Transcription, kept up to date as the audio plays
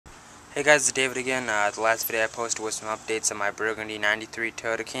Hey guys, it's David again. The last video I posted was some updates on my Burgundy 93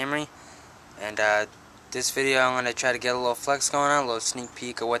 Toyota Camry. And this video I'm going to try to get a little flex going on, a little sneak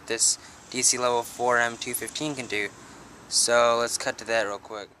peek of what this DC level 4 M215 can do. So let's cut to that real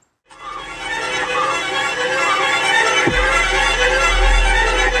quick.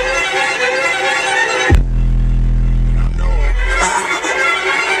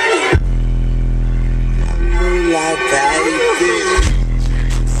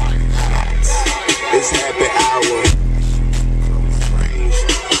 It's happy hour.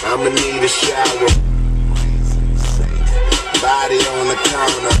 I'ma need a shower. Body on the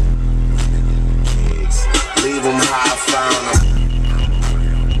counter. Leave them how I found them.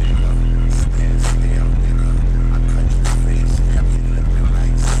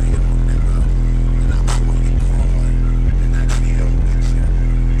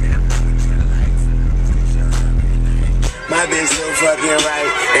 My bitch so fucking right.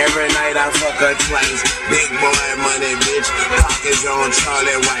 Every night I fuck her twice. Big boy money, bitch. Pockets on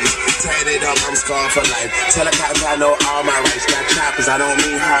Charlie White. Tatted up, I'm scarred for life. Tell the cops I know all my rights. Got choppers, I don't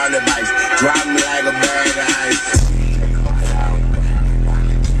mean Harley bikes. Drop me like a bag of ice.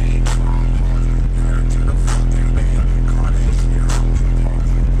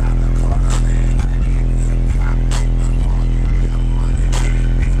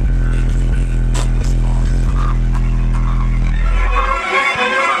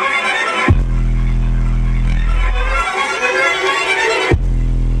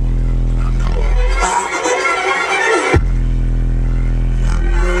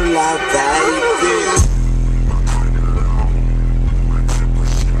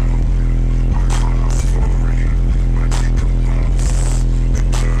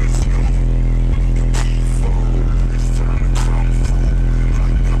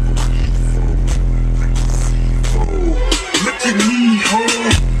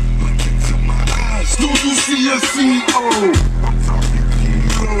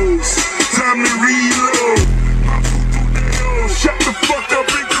 Time to reload. Shut the fuck up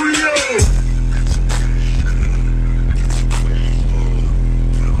in Creole.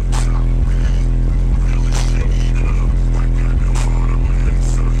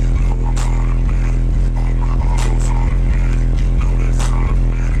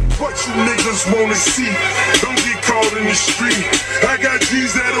 What you niggas wanna see? Don't get caught in the street. I got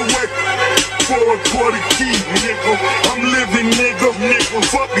G's that'll work for a quarter key, nigga. I'm living, nigga.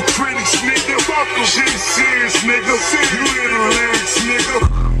 Fuck the critics, nigga. Fuck the shit serious, nigga.